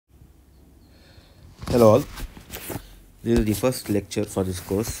Hello all, this is the first lecture for this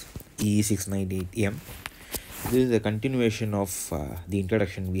course EE698M. This is a continuation of the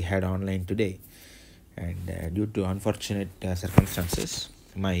introduction we had online today, and due to unfortunate circumstances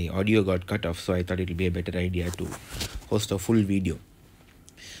my audio got cut off, so I thought it would be a better idea to host a full video.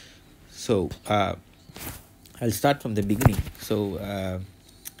 So I'll start from the beginning.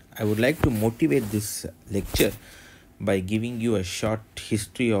 I would like to motivate this lecture by giving you a short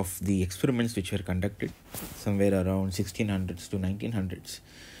history of the experiments which were conducted somewhere around 1600s to 1900s.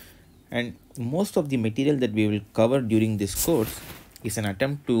 And most of the material that we will cover during this course is an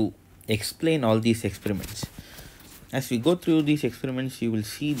attempt to explain all these experiments. As we go through these experiments, you will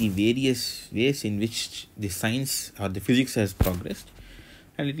see the various ways in which the science or the physics has progressed,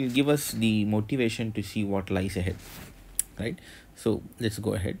 and it will give us the motivation to see what lies ahead, right? So let's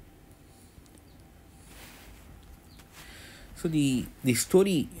go ahead. So the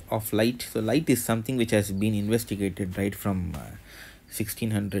story of light. So light is something which has been investigated right from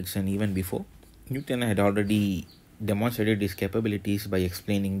 1600s and even before. Newton had already demonstrated his capabilities by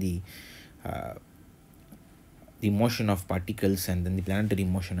explaining the motion of particles and then the planetary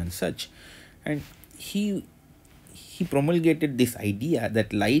motion and such. And he promulgated this idea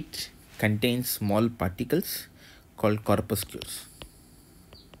that light contains small particles called corpuscles.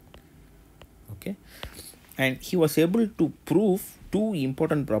 Okay. And he was able to prove two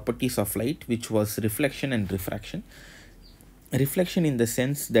important properties of light, which was reflection and refraction. Reflection in the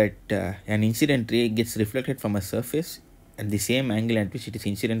sense that an incident ray gets reflected from a surface at the same angle at which it is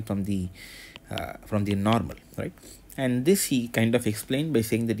incident from the normal, right? And this he kind of explained by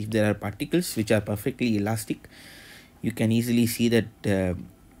saying that if there are particles which are perfectly elastic, you can easily see that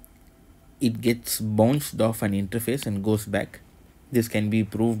it gets bounced off an interface and goes back. This can be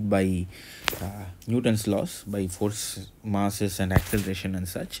proved by Newton's laws, by force, masses and acceleration and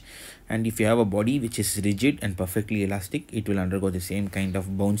such. And if you have a body which is rigid and perfectly elastic, it will undergo the same kind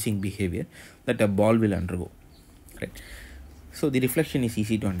of bouncing behavior that a ball will undergo, right? So the reflection is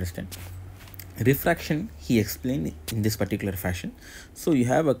easy to understand. Refraction he explained in this particular fashion. So you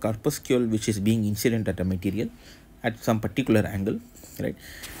have a corpuscle which is being incident at a material at some particular angle, right?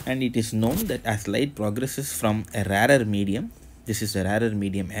 And it is known that as light progresses from a rarer medium, this is a rarer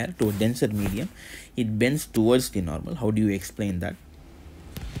medium air, to a denser medium, it bends towards the normal. How do you explain that?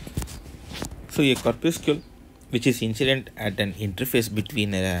 So a corpuscle which is incident at an interface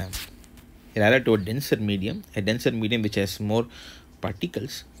between a rarer to a denser medium which has more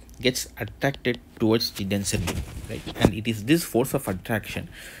particles, gets attracted towards the denser medium, right? And it is this force of attraction,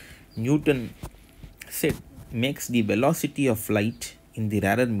 Newton said, makes the velocity of light in the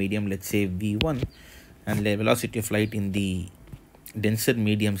rarer medium, let's say v1, and the velocity of light in the denser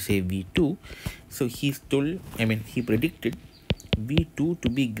medium, say v2. So he predicted v2 to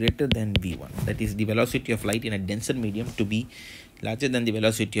be greater than v1, that is the velocity of light in a denser medium to be larger than the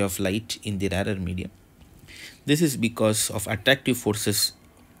velocity of light in the rarer medium. This is because of attractive forces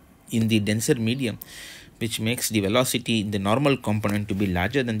in the denser medium, which makes the velocity in the normal component to be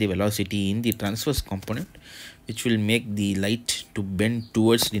larger than the velocity in the transverse component, which will make the light to bend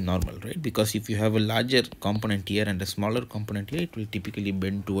towards the normal, right? Because if you have a larger component here and a smaller component here, it will typically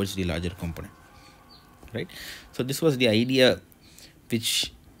bend towards the larger component, right? So this was the idea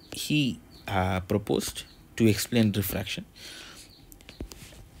which he proposed to explain refraction.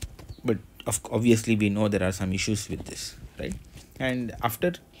 But obviously we know there are some issues with this, right? And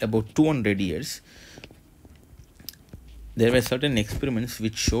after about 200 years, there were certain experiments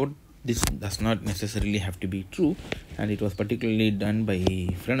which showed this does not necessarily have to be true, and it was particularly done by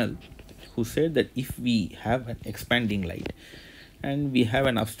Fresnel, who said that if we have an expanding light and we have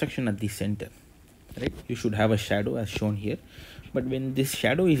an obstruction at the center, right, you should have a shadow as shown here. But when this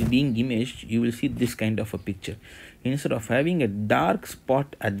shadow is being imaged, you will see this kind of a picture. Instead of having a dark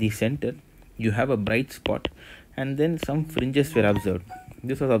spot at the center, you have a bright spot, and then some fringes were observed.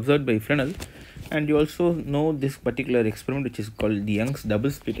 This was observed by Fresnel. And you also know this particular experiment, which is called the Young's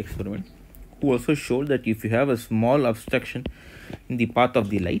double slit experiment, who also showed that if you have a small obstruction in the path of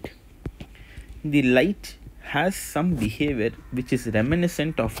the light has some behavior which is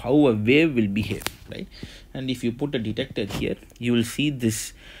reminiscent of how a wave will behave, right? And if you put a detector here, you will see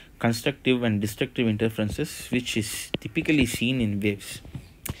this constructive and destructive interferences, which is typically seen in waves.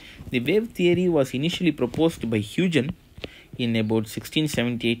 The wave theory was initially proposed by Huygens in about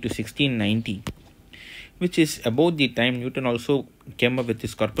 1678 to 1690, which is about the time Newton also came up with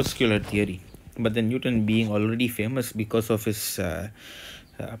his corpuscular theory. But then Newton, being already famous because of his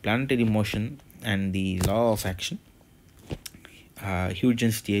planetary motion and the law of action,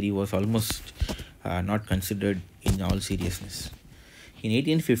 Huygens' theory was almost not considered in all seriousness. In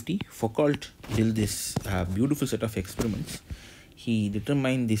 1850, Foucault built this beautiful set of experiments. He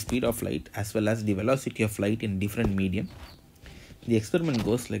determined the speed of light as well as the velocity of light in different medium. The experiment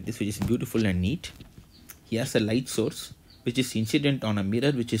goes like this, which is beautiful and neat. He has a light source which is incident on a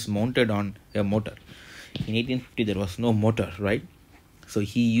mirror which is mounted on a motor. In 1850 there was no motor, right? So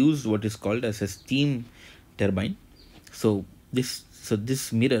he used what is called as a steam turbine. So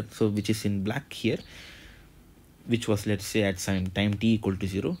this mirror, which is in black here, which was, let's say, at some time t equal to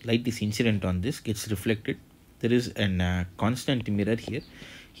 0, light is incident on this, gets reflected. There is a constant mirror here.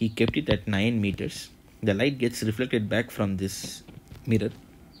 He kept it at 9 meters. The light gets reflected back from this mirror.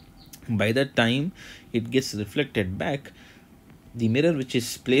 By the time it gets reflected back, the mirror which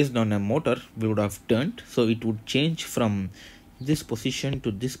is placed on a motor would have turned, so it would change from this position to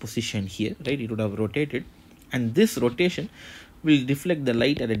this position here, right? It would have rotated, and this rotation will reflect the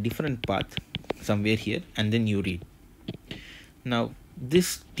light at a different path somewhere here, and then you read. Now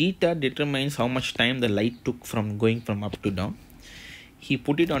this theta determines how much time the light took from going from up to down. He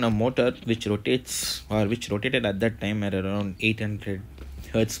put it on a motor which rotates, or which rotated at that time at around 800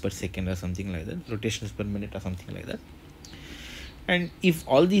 hertz per second or something like that, rotations per minute or something like that. And if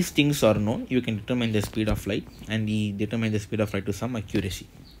all these things are known, you can determine the speed of light, and he determined the speed of light to some accuracy.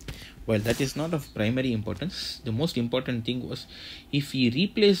 While that is not of primary importance, the most important thing was if he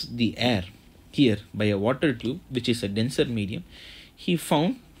replaced the air here by a water tube, which is a denser medium, he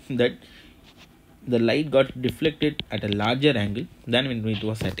found that the light got deflected at a larger angle than when it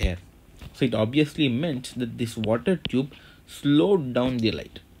was at air. So it obviously meant that this water tube slowed down the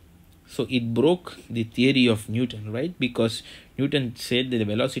light. So it broke the theory of Newton, right? Because Newton said that the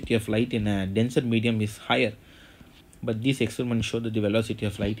velocity of light in a denser medium is higher, but this experiment showed that the velocity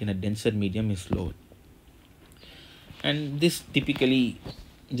of light in a denser medium is lower. And this typically,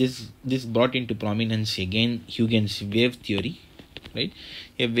 this brought into prominence again Huygens wave theory, right?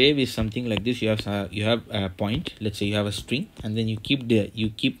 A wave is something like this. You have a point. Let's say you have a string, and then you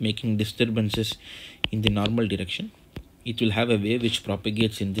keep making disturbances in the normal direction. It will have a wave which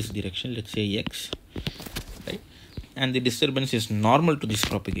propagates in this direction, let's say x, right? And the disturbance is normal to this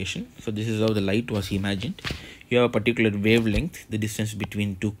propagation. So this is how the light was imagined. You have a particular wavelength, the distance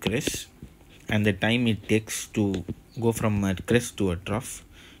between two crests, and the time it takes to go from a crest to a trough,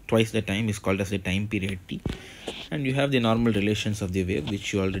 twice the time, is called as the time period t. And you have the normal relations of the wave,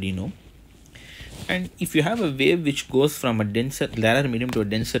 which you already know. And if you have a wave which goes from a rarer medium to a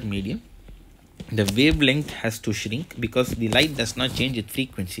denser medium, the wavelength has to shrink because the light does not change its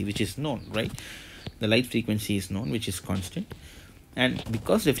frequency, which is known, right? The light frequency is known, which is constant. And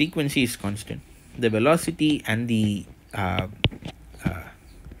because the frequency is constant, the velocity and the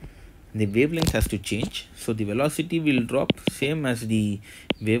wavelength has to change. So the velocity will drop, same as the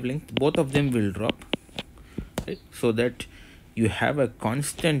wavelength. Both of them will drop, right? So that you have a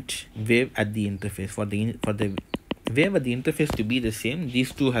constant wave at the interface. For the wave at the interface to be the same,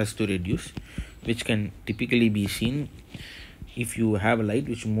 these two has to reduce, which can typically be seen if you have a light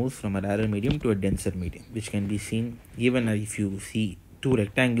which moves from a rarer medium to a denser medium, which can be seen even if you see two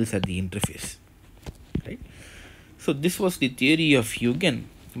rectangles at the interface, right? So this was the theory of Huygens.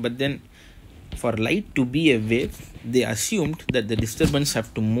 But then for light to be a wave, they assumed that the disturbance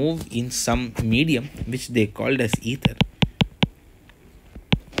have to move in some medium which they called as ether.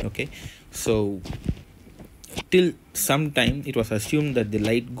 Okay, so till some time it was assumed that the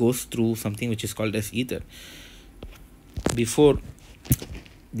light goes through something which is called as ether. Before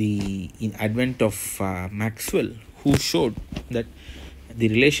the advent of Maxwell, who showed that the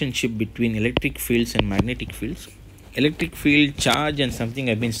relationship between electric fields and magnetic fields, electric field, charge, and something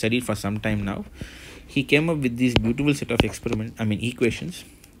have been studied for some time now. He came up with this beautiful set of equations.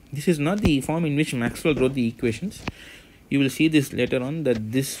 This is not the form in which Maxwell wrote the equations. You will see this later on,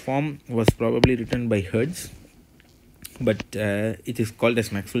 that this form was probably written by Hertz, but it is called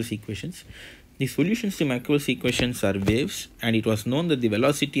as Maxwell's equations. The solutions to Maxwell's equations are waves, and it was known that the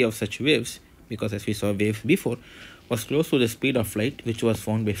velocity of such waves, because as we saw waves before, was close to the speed of light, which was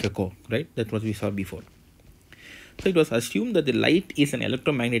found by Foucault, right? That's what we saw before. So it was assumed that the light is an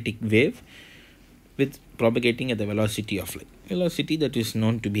electromagnetic wave with propagating at the velocity of light. Velocity that is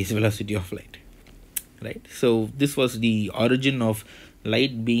known to be the velocity of light, right? So this was the origin of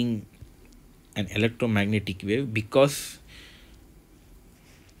light being an electromagnetic wave, because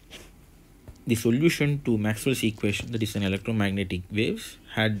the solution to Maxwell's equation, that is an electromagnetic waves,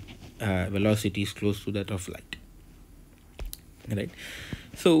 had velocities close to that of light, right?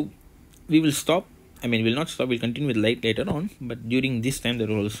 So we will stop. We'll not stop, we'll continue with light later on, but during this time there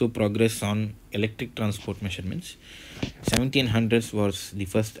will also progress on electric transport measurements. 1700s was the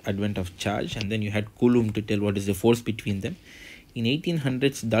first advent of charge, and then you had Coulomb to tell what is the force between them. In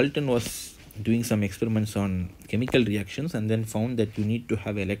 1800s, Dalton was doing some experiments on chemical reactions and then found that you need to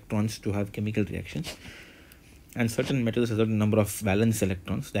have electrons to have chemical reactions, and certain metals have a certain number of valence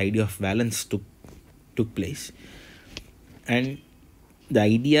electrons. The idea of valence took place, and the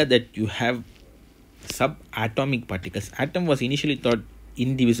idea that you have subatomic particles. Atom was initially thought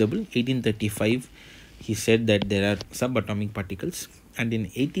indivisible. 1835, he said that there are subatomic particles, and in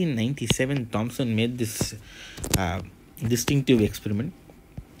 1897, Thomson made this distinctive experiment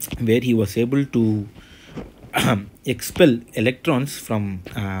where he was able to expel electrons from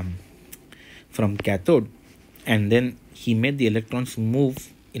cathode, and then he made the electrons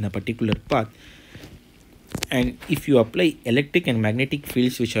move in a particular path. And if you apply electric and magnetic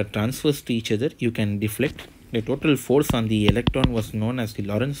fields which are transverse to each other, you can deflect. The total force on the electron was known as the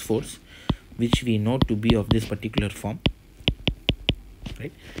Lorentz force, which we know to be of this particular form,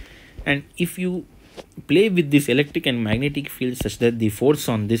 right? And if you play with this electric and magnetic field such that the force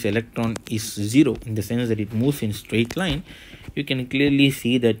on this electron is zero, in the sense that it moves in straight line, you can clearly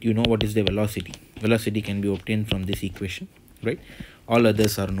see that you know what is the velocity. Velocity can be obtained from this equation, right? All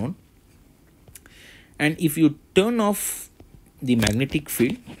others are known. And if you turn off the magnetic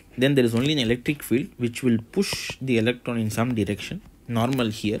field, then there is only an electric field which will push the electron in some direction, normal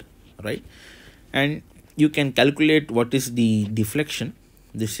here, right? And you can calculate what is the deflection.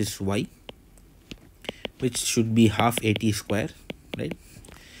 This is y, which should be half at square, right?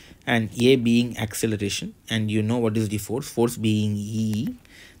 And a being acceleration, and you know what is the force being E,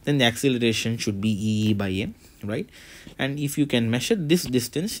 then the acceleration should be E by m, right? And if you can measure this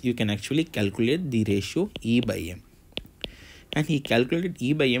distance, you can actually calculate the ratio E by m. And he calculated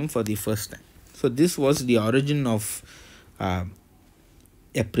E by m for the first time. So this was the origin of a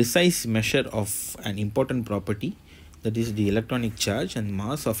precise measure of an important property, that is the electronic charge and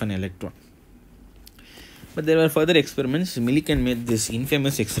mass of an electron. But there were further experiments. Millikan made this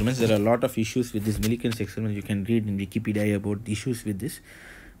infamous experiments. There are a lot of issues with this Millikan's experiment. You can read in Wikipedia about the issues with this.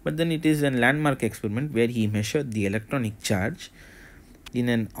 But then it is a landmark experiment where he measured the electronic charge in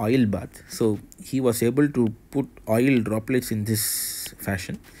an oil bath. So he was able to put oil droplets in this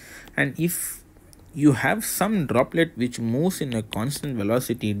fashion. And if you have some droplet which moves in a constant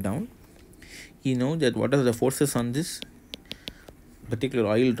velocity down, you know that what are the forces on this particular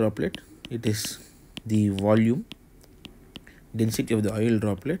oil droplet? It is the volume, density of the oil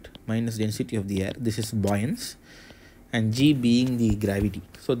droplet minus density of the air. This is buoyance, and G being the gravity.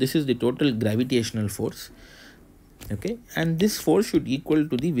 So this is the total gravitational force, okay? And this force should equal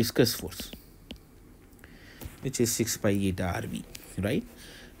to the viscous force, which is 6 pi eta RV, right?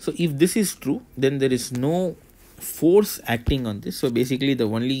 So if this is true, then there is no force acting on this. So basically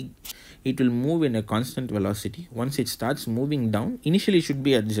it will move in a constant velocity. Once it starts moving down, initially it should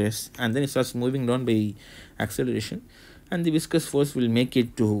be at rest, and then it starts moving down by acceleration, and the viscous force will make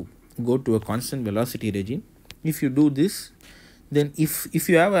it to go to a constant velocity regime. If you do this, then if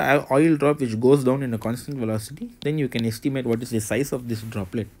you have an oil drop which goes down in a constant velocity, then you can estimate what is the size of this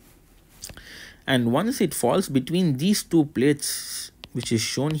droplet. And once it falls between these two plates, which is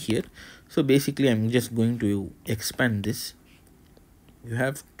shown here, so basically I'm just going to expand this. You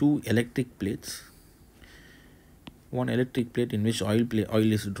have two electric plates, one electric plate in which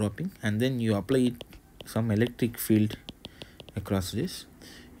oil is dropping, and then you apply some electric field across this.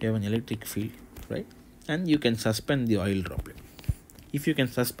 You have an electric field, right? And you can suspend the oil droplet. If you can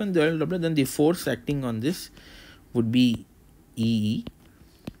suspend the oil droplet, then the force acting on this would be EE,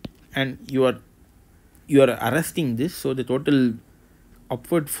 and you are arresting this. So the total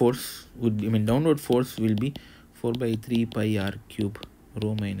upward force would be, downward force will be 4 by 3 pi r cube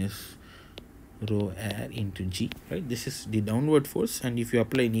rho minus rho air into G, right? This is the downward force, and if you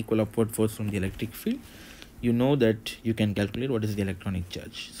apply an equal upward force from the electric field, you know that you can calculate what is the electronic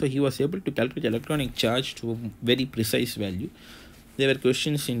charge. So he was able to calculate electronic charge to a very precise value. There were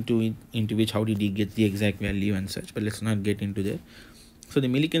questions into which how did he get the exact value and such, but let's not get into that. So the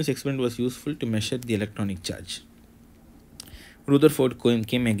Millikan's experiment was useful to measure the electronic charge. Rutherford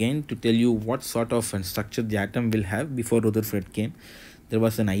came again to tell you what sort of structure the atom will have. Before Rutherford came, there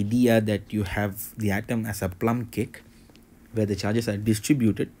was an idea that you have the atom as a plum cake where the charges are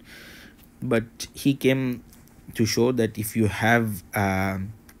distributed, but he came to show that if you have a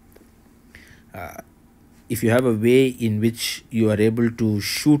way in which you are able to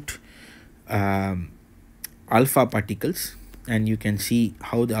shoot alpha particles, and you can see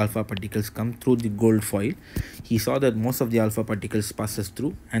how the alpha particles come through the gold foil, he saw that most of the alpha particles passes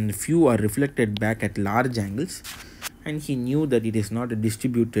through and few are reflected back at large angles, and he knew that it is not a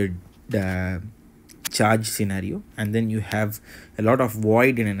distributed charge scenario. And then you have a lot of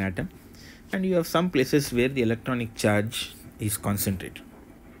void in an atom, and you have some places where the electronic charge is concentrated.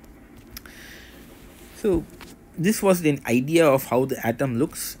 So this was the idea of how the atom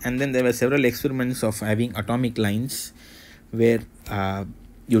looks, and then there were several experiments of having atomic lines where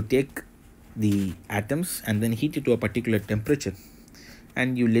you take the atoms and then heat it to a particular temperature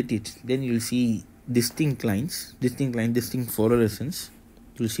and you let it, then you'll see distinct lines, distinct fluorescence.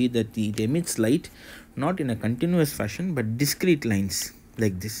 You'll see that it emits light not in a continuous fashion but discrete lines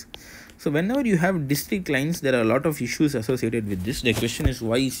like this. So whenever you have discrete lines, there are a lot of issues associated with this. The question is,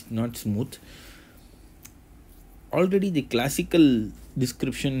 why is it not smooth? Already the classical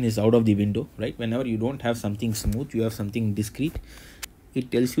description is out of the window, right? Whenever you don't have something smooth, you have something discrete.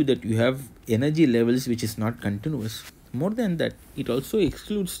 It tells you that you have energy levels which is not continuous. More than that, it also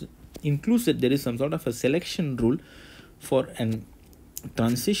includes that there is some sort of a selection rule for an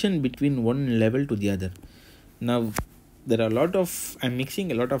transition between one level to the other. Now there are I'm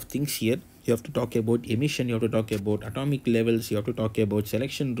mixing a lot of things here. You have to talk about emission, you have to talk about atomic levels, you have to talk about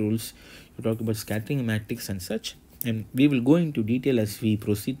selection rules, you talk about scattering matrix and such, and we will go into detail as we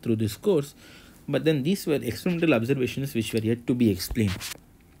proceed through this course. But then these were experimental observations which were yet to be explained.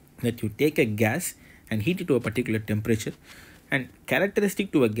 That you take a gas and heat it to a particular temperature, and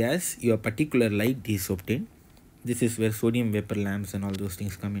characteristic to a gas, your particular light is obtained. This is where sodium vapor lamps and all those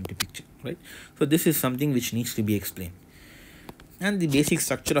things come into picture, right? So this is something which needs to be explained. And the basic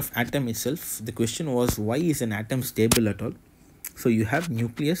structure of atom itself, the question was, why is an atom stable at all? So you have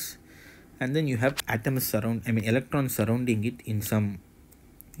nucleus, and then you have atoms electrons surrounding it in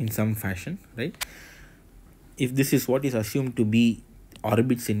some fashion, right? If this is what is assumed to be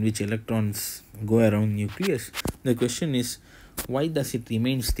orbits in which electrons go around nucleus, the question is, why does it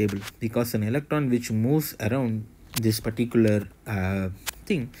remain stable? Because an electron which moves around this particular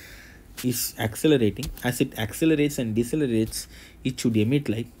thing is accelerating. As it accelerates and decelerates, it should emit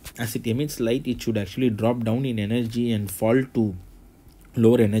light. As it emits light, it should actually drop down in energy and fall to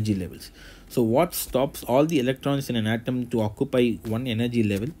lower energy levels. So what stops all the electrons in an atom to occupy one energy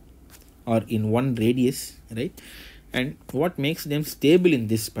level or in one radius, right? And what makes them stable in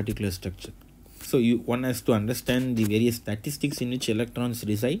this particular structure? So one has to understand the various statistics in which electrons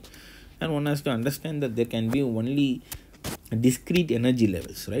reside, and one has to understand that there can be only discrete energy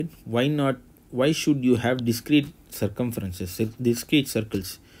levels, right? Why should you have discrete circumferences, discrete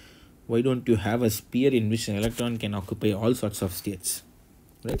circles? Why don't you have a sphere in which an electron can occupy all sorts of states,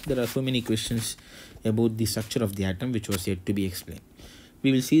 right? There are so many questions about the structure of the atom which was yet to be explained.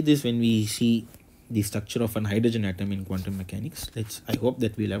 We will see this when we see the structure of an hydrogen atom in quantum mechanics. I hope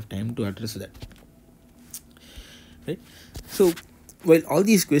that we'll have time to address that, right? So while all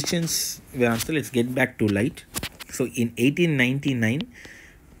these questions were answered, let's get back to light. So in 1899,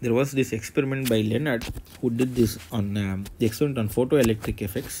 there was this experiment by Leonard who did this on the experiment on photoelectric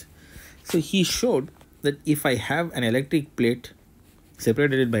effects. So he showed that if I have an electric plate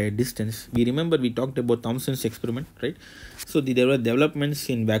separated by a distance, we talked about Thomson's experiment, right? So there were developments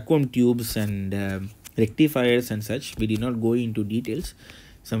in vacuum tubes and rectifiers and such. We did not go into details.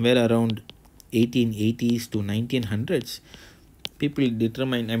 Somewhere around 1880s to 1900s, people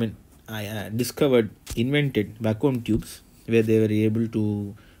invented vacuum tubes where they were able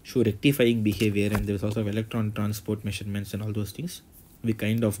to show rectifying behavior, and there was also electron transport measurements and all those things. We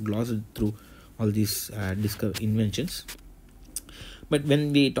kind of glossed through all these inventions. But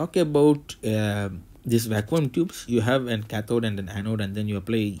when we talk about these vacuum tubes, you have a cathode and an anode, and then you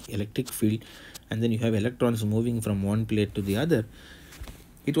apply electric field, and then you have electrons moving from one plate to the other.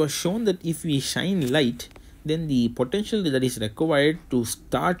 It was shown that if we shine light, then the potential that is required to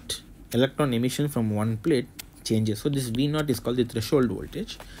start electron emission from one plate changes. So this V0 is called the threshold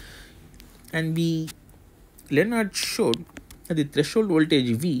voltage, and Leonard showed that the threshold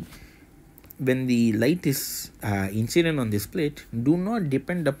voltage V, when the light is incident on this plate, do not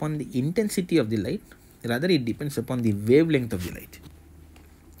depend upon the intensity of the light, rather it depends upon the wavelength of the light.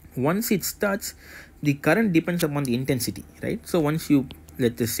 Once it starts, the current depends upon the intensity, right? So once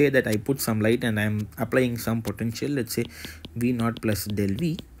let's just say that I put some light and I'm applying some potential, let's say V0 plus del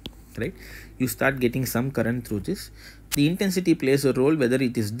V, right? You start getting some current through this. The intensity plays a role, whether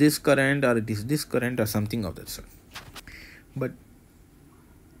it is this current or it is this current or something of that sort. But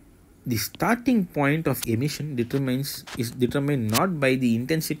the starting point of emission is determined not by the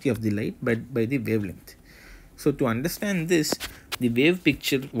intensity of the light but by the wavelength. So to understand this, the wave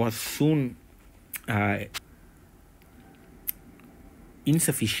picture was soon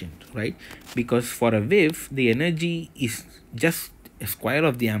insufficient, right? Because for a wave, the energy is just a square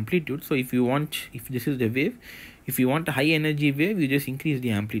of the amplitude. So if this is the wave, if you want a high energy wave, you just increase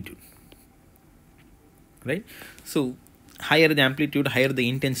the amplitude, right? So higher the amplitude, higher the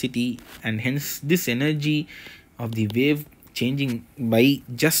intensity, and hence this energy of the wave changing by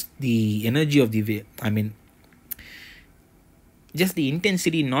just the energy of the wave. I mean, just the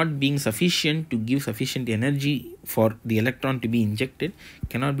intensity not being sufficient to give sufficient energy for the electron to be injected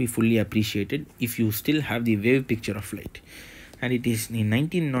cannot be fully appreciated if you still have the wave picture of light. And it is in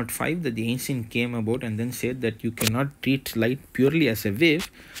 1905 that the Einstein came about and then said that you cannot treat light purely as a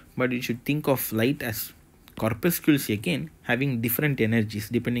wave, but you should think of light as corpuscles again, having different energies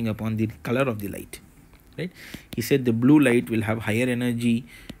depending upon the color of the light. Right? He said the blue light will have higher energy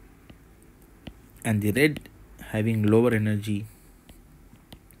and the red having lower energy.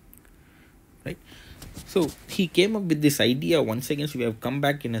 Right? So he came up with this idea once again. So we have come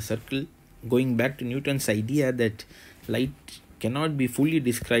back in a circle, going back to Newton's idea that light cannot be fully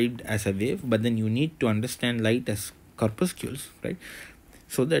described as a wave, but then you need to understand light as corpuscles, right?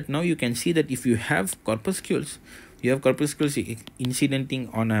 So that now you can see that if you have corpuscles incidenting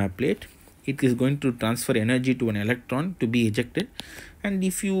on a plate, it is going to transfer energy to an electron to be ejected. And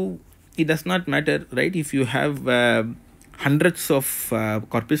it does not matter, right? If you have hundreds of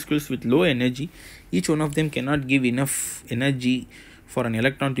corpuscles with low energy, each one of them cannot give enough energy for an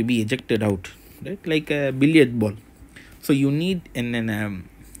electron to be ejected out, right? Like a billiard ball. So you need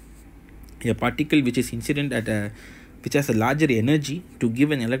a particle which is incident which has a larger energy to give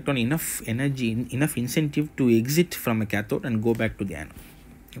an electron enough energy, enough incentive to exit from a cathode and go back to the anode,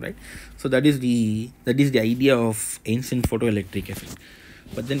 right? So that is the idea of Einstein photoelectric effect.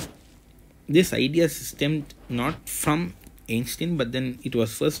 But then this idea stemmed not from Einstein, but then it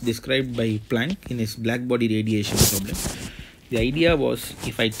was first described by Planck in his black body radiation problem. The idea was,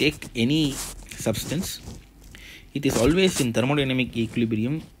 if I take any substance, it is always in thermodynamic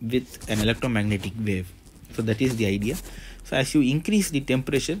equilibrium with an electromagnetic wave. So that is the idea. So as you increase the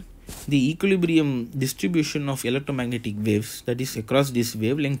temperature, the equilibrium distribution of electromagnetic waves, that is across this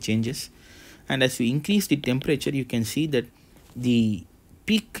wavelength, changes. And as you increase the temperature, you can see that the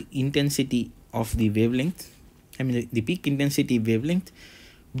peak intensity of the wavelength, the peak intensity wavelength,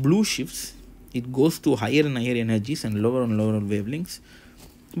 blue shifts. It goes to higher and higher energies and lower wavelengths.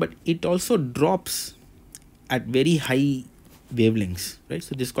 But it also drops at very high wavelengths, right?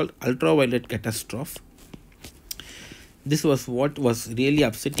 So this is called ultraviolet catastrophe. This was what was really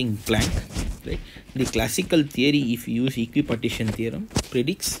upsetting Planck, right? The classical theory, if you use equipartition theorem,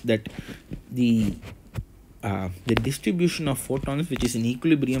 predicts that the distribution of photons, which is in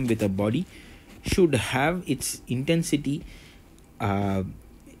equilibrium with a body, should have its intensity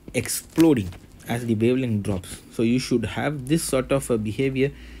exploding as the wavelength drops. So you should have this sort of a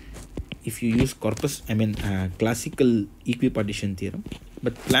behavior if you use classical equipartition theorem.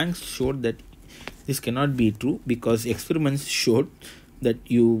 But Planck showed that this cannot be true, because experiments showed that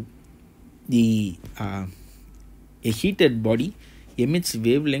a heated body emits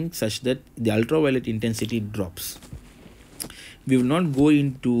wavelength such that the ultraviolet intensity drops. We will not go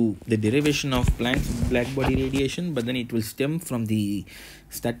into the derivation of Planck's black body radiation, but then it will stem from the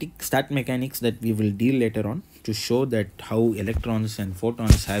stat mechanics that we will deal later on, to show that how electrons and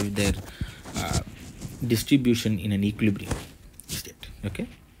photons have their distribution in an equilibrium state. Okay.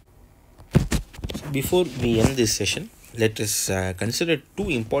 Before we end this session, let us consider two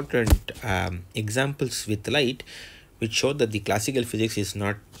important examples with light which show that the classical physics is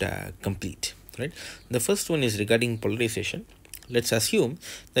not complete. Right. The first one is regarding polarization. Let's assume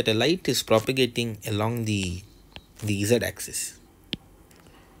that a light is propagating along the z-axis.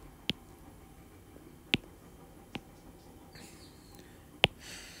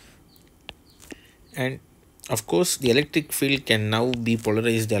 And of course, the electric field can now be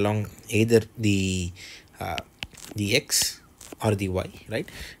polarized along either the x or the y, right?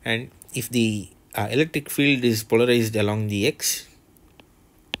 And if the electric field is polarized along the x,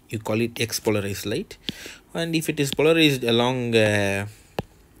 you call it x polarized light, and if it is polarized along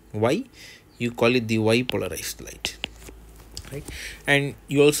y, you call it the y polarized light, right? And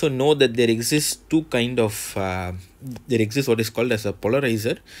you also know that there exists there exists what is called as a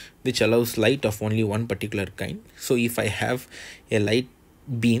polarizer, which allows light of only one particular kind. So if I have a light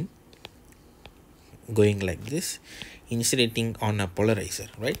beam going like this, incidentating on a polarizer,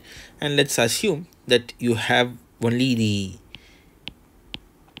 right? And let's assume that you have only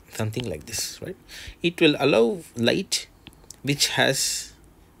something like this, right? It will allow light which has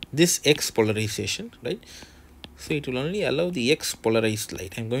this x polarization, right? So it will only allow the x polarized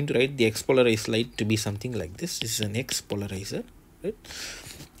light. I'm going to write the x polarized light to be something like this. This is an x polarizer, right?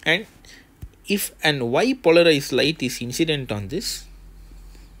 And if an y polarized light is incident on this,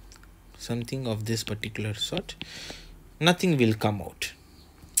 something of this particular sort, nothing will come out,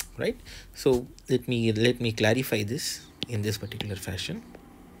 right? So let me clarify this in this particular fashion.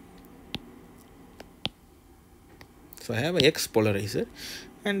 So I have a X polarizer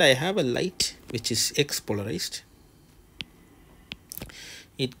and I have a light which is X polarized.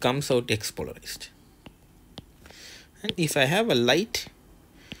 It comes out X polarized. And if I have a light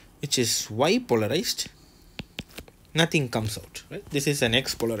which is Y polarized, nothing comes out, right? This is an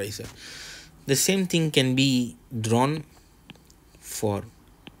X polarizer. The same thing can be drawn for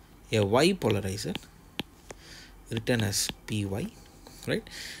a Y polarizer, written as PY, right?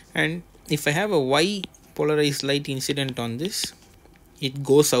 And if I have a Y polarized light incident on this, it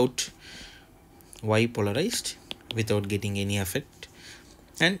goes out Y polarized without getting any effect.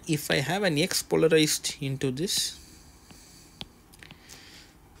 And if I have an X polarized into this,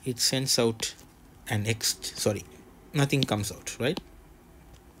 it sends out an X, sorry, nothing comes out, right?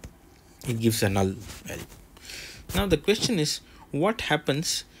 It gives a null value. Now the question is, what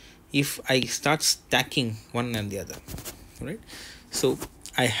happens if I start stacking one and the other, right? So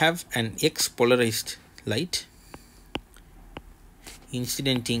I have an X polarized light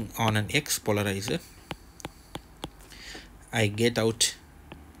incidenting on an X polarizer. I get out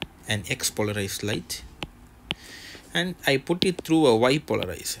an X polarized light and I put it through a Y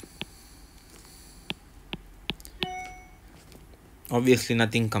polarizer. Obviously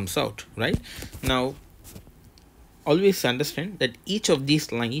nothing comes out, right? Now always understand that each of these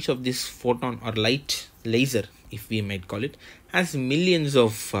photon or light laser, if we might call it, has millions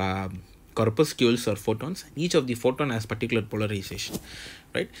of corpuscles or photons. Each of the photon has particular polarization,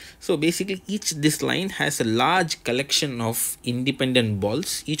 right? So basically this line has a large collection of independent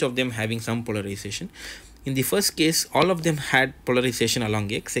balls, each of them having some polarization. In the first case, all of them had polarization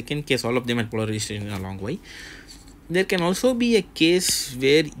along X. Second case, all of them had polarization along Y. There can also be a case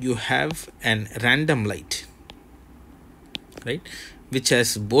where you have an random light, right, which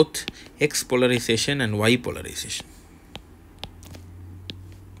has both X polarization and Y polarization.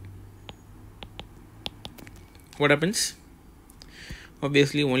 What happens?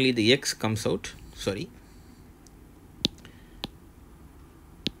 Obviously only the X comes out, sorry.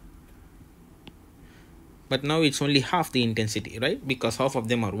 But now it's only half the intensity, right? Because half of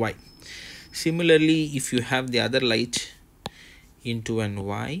them are Y. Similarly, if you have the other light into an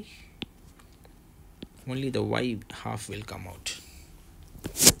Y, only the Y half will come out.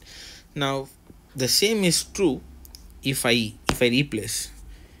 Now the same is true if I replace.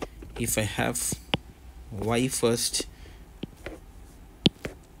 If I have Y first,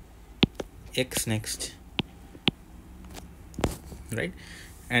 X next, right,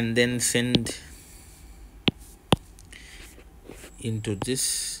 and then send into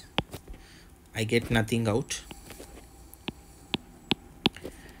this, I get nothing out.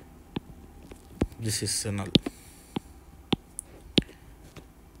 This is null.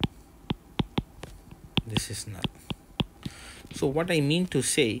 This is null. So what I mean to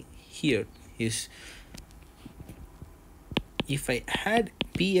say here is, if I had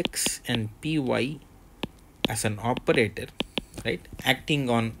Px and Py as an operator, right, acting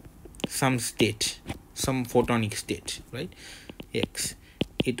on some state, some photonic state, right, X,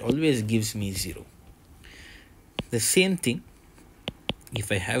 it always gives me 0. The same thing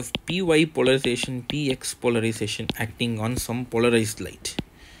if I have Py polarization, Px polarization acting on some polarized light,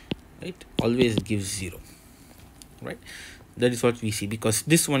 right, always gives 0, right? That is what we see, because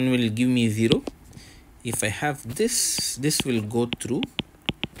this one will give me 0. If I have this will go through,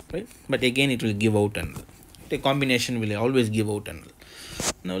 right, but again it will give out a null. The combination will always give out a null.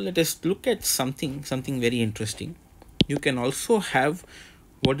 Now let us look at something very interesting. You can also have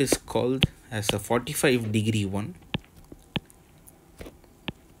what is called as a 45-degree one,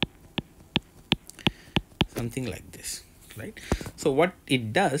 something like this, right? So what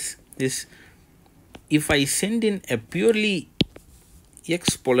it does is, if I send in a purely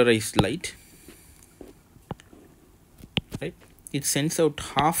X polarized light, right, it sends out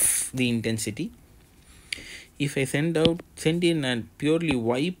half the intensity. If I send in a purely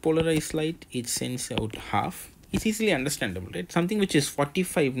Y polarized light, it sends out half. It's easily understandable, right? Something which is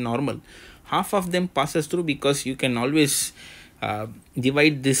 45 normal, half of them passes through, because you can always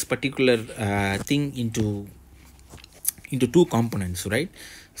divide this particular thing into two components, right?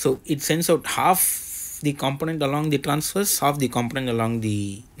 So it sends out half the component along the transverse, half the component along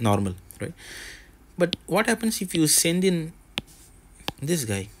the normal, right? But what happens if you send in this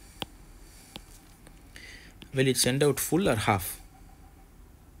guy? Will it send out full or half?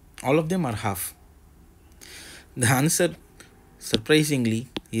 All of them are half. The answer, surprisingly,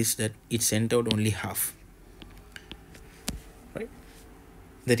 is that it sent out only half, right?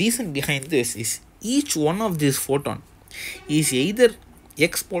 The reason behind this is, each one of these photon is either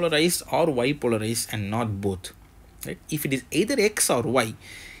X polarized or Y polarized and not both, right? If it is either X or Y,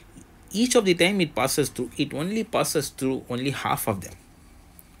 each of the time it passes through, it only passes through only half of them,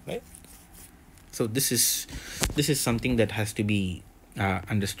 right? So this is something that has to be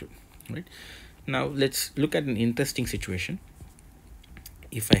understood, right? Now let's look at an interesting situation.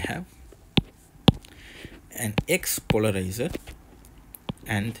 If I have an X polarizer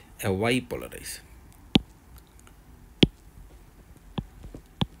and a Y polarizer,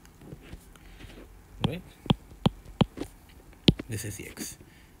 right? This is the X,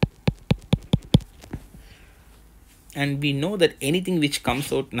 and we know that anything which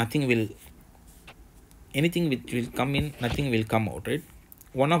comes out, anything which will come in, nothing will come out, right?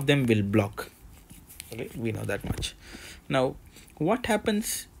 One of them will block, right? We know that much. Now what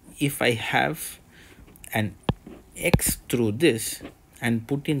happens if I have an X through this and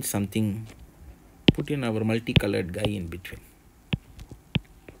put in our multicolored guy in between?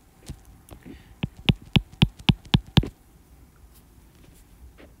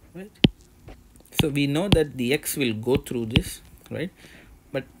 Right? So we know that the X will go through this, right?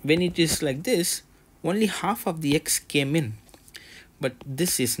 But when it is like this, only half of the X came in, but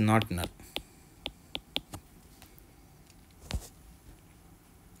this is not null.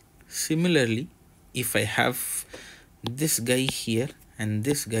 Similarly, if I have this guy here and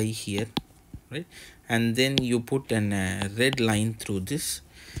this guy here, right, and then you put an red line through this,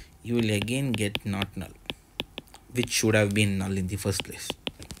 you will again get not null, which should have been null in the first place.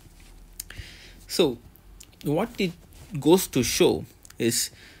 So what it goes to show is,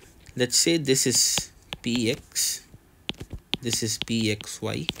 let's say this is px, this is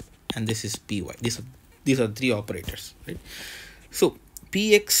pxy, and this is py. These are three operators, right? So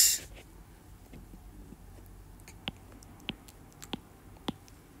px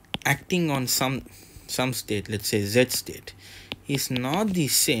acting on some state, let's say z state, is not the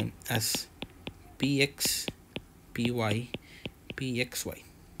same as px, py, pxy,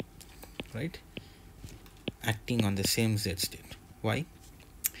 right? Acting on the same z state. Why?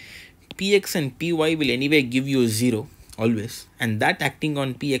 Px and py will anyway give you a 0 always, and that acting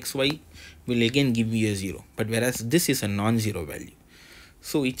on pxy will again give you a 0, but whereas this is a non-zero value.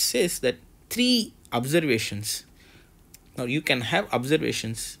 So it says that three observations. Now you can have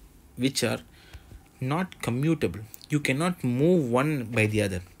observations which are not commutable. You cannot move one by the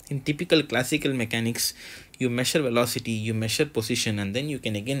other. In typical classical mechanics, you measure velocity, you measure position, and then you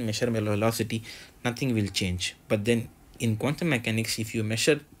can again measure velocity. Nothing will change. But then in quantum mechanics, if you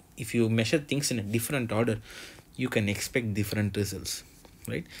measure things in a different order, you can expect different results,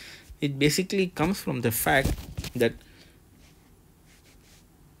 right? It basically comes from the fact that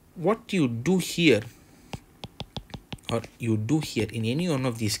what you do here, or you do here in any one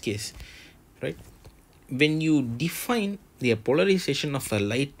of these cases, right? When you define the polarization of a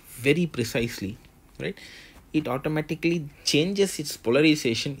light very precisely, right, it automatically changes its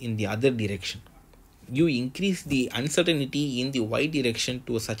polarization in the other direction. You increase the uncertainty in the y direction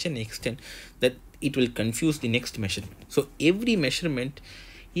to such an extent that it will confuse the next measurement. So every measurement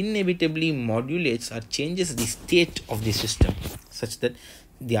inevitably modulates or changes the state of the system such that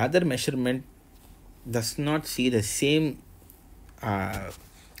the other measurement does not see the same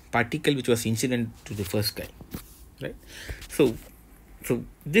particle which was incident to the first guy, right? So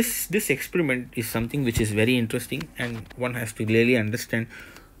this experiment is something which is very interesting, and one has to really understand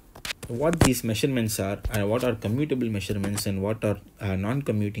what these measurements are, what are commutable measurements and what are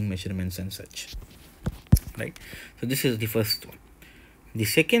non-commuting measurements and such, right? So this is the first one. The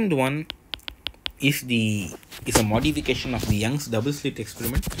second one is a modification of the Young's double slit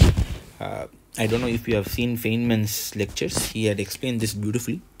experiment. I don't know if you have seen Feynman's lectures. He had explained this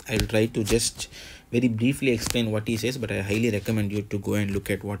beautifully. I will try to just very briefly explain what he says, but I highly recommend you to go and look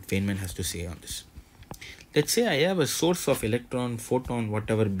at what Feynman has to say on this. Let's say I have a source of electron, photon,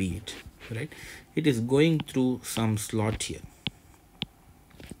 whatever be it, right? It is going through some slot here.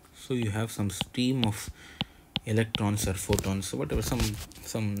 So you have some stream of electrons or photons, or whatever,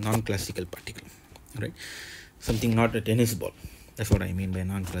 some non-classical particle, right? Something not a tennis ball. That's what I mean by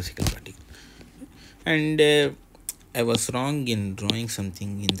non-classical particle. And I was wrong in drawing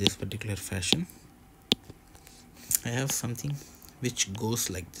something in this particular fashion. I have something which goes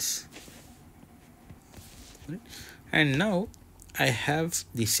like this, right? And now I have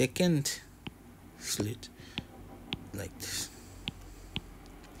the second slit like this,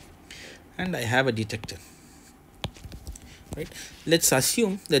 and I have a detector, right? Let's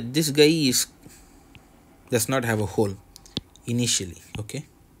assume that this guy does not have a hole initially, okay?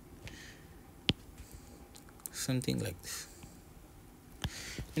 Something like this.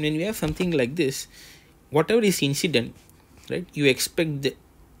 And when we have something like this, whatever is incident, right, you expect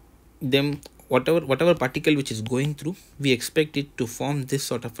them whatever particle which is going through, we expect it to form this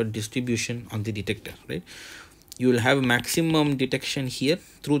sort of a distribution on the detector, right? You will have maximum detection here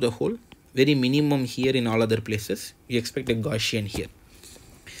through the hole, very minimum here in all other places. You expect a Gaussian here.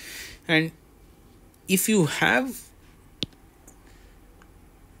 And if you have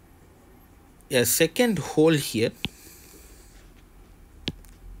a second hole here,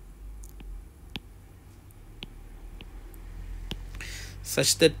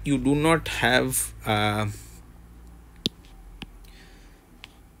 such that you do not have a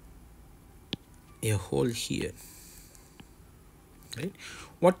hole here, right?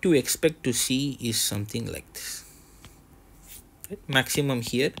 What you expect to see is something like this, right? Maximum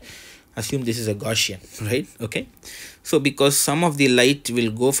here, assume this is a Gaussian, right? Okay, so because some of the light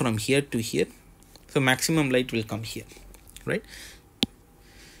will go from here to here, so maximum light will come here, right?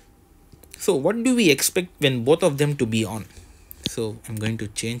 So what do we expect when both of them to be on? So I'm going to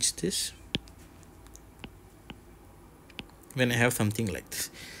change this when I have something like this.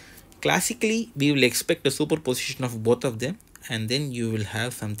 Classically, we will expect a superposition of both of them, and then you will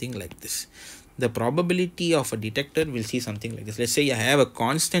have something like this. The probability of a detector will see something like this. Let's say I have a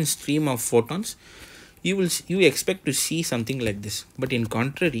constant stream of photons. You expect to see something like this, but in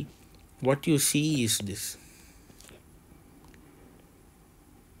contrary, what you see is this.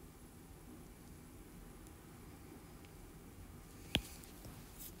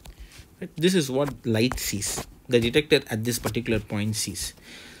 This is what light sees, the detector at this particular point sees.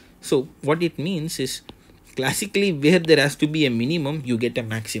 So what it means is, classically, where there has to be a minimum, you get a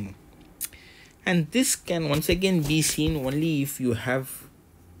maximum. And this can once again be seen only if you have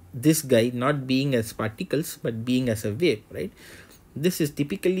this guy not being as particles but being as a wave, right? This is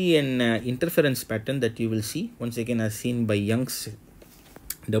typically an interference pattern that you will see, once again as seen by Young's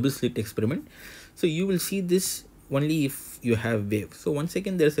double slit experiment. So you will see this only if you have wave. So once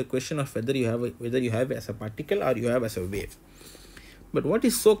again, there's a question of whether you have as a particle or you have as a wave. But what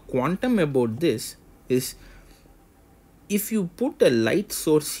is so quantum about this is, if you put a light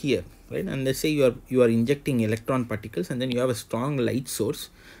source here, right, and let's say you are injecting electron particles, and then you have a strong light source,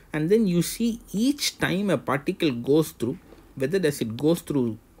 and then you see each time a particle goes through, whether does it goes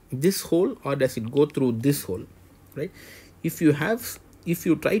through this hole or does it go through this hole, right? If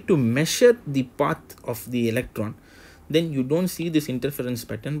you try to measure the path of the electron, then you don't see this interference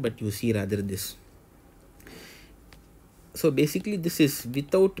pattern, but you see rather this. So basically, this is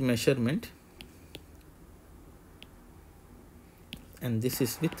without measurement, and this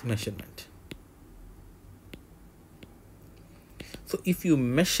is with measurement. So if you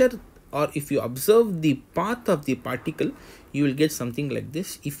measure or if you observe the path of the particle, you will get something like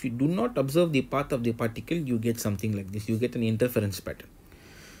this. If you do not observe the path of the particle, you get something like this. You get an interference pattern.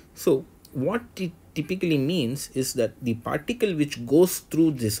 So what it typically means is that the particle which goes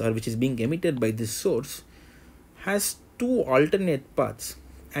through this, or which is being emitted by this source, has two alternate paths,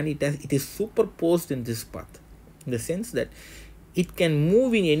 and it is superposed in this path, in the sense that it can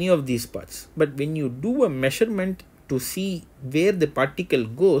move in any of these paths. But when you do a measurement to see where the particle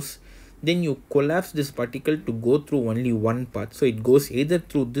goes, then you collapse this particle to go through only one path. So it goes either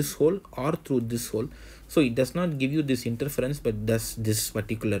through this hole or through this hole. So it does not give you this interference, but does this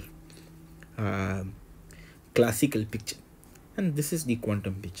particular classical picture. And this is the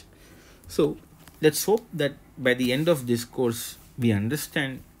quantum picture. So let's hope that by the end of this course, we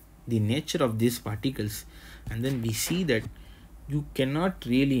understand the nature of these particles, and then we see that you cannot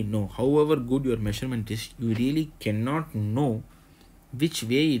really know, however good your measurement is, you really cannot know which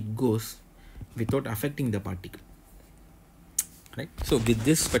way it goes without affecting the particle, right? So with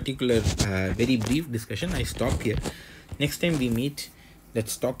this particular very brief discussion, I stop here. Next time we meet,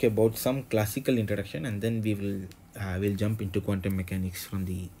 let's talk about some classical introduction, and then we will jump into quantum mechanics from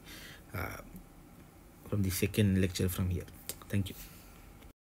the second lecture from here. Thank you.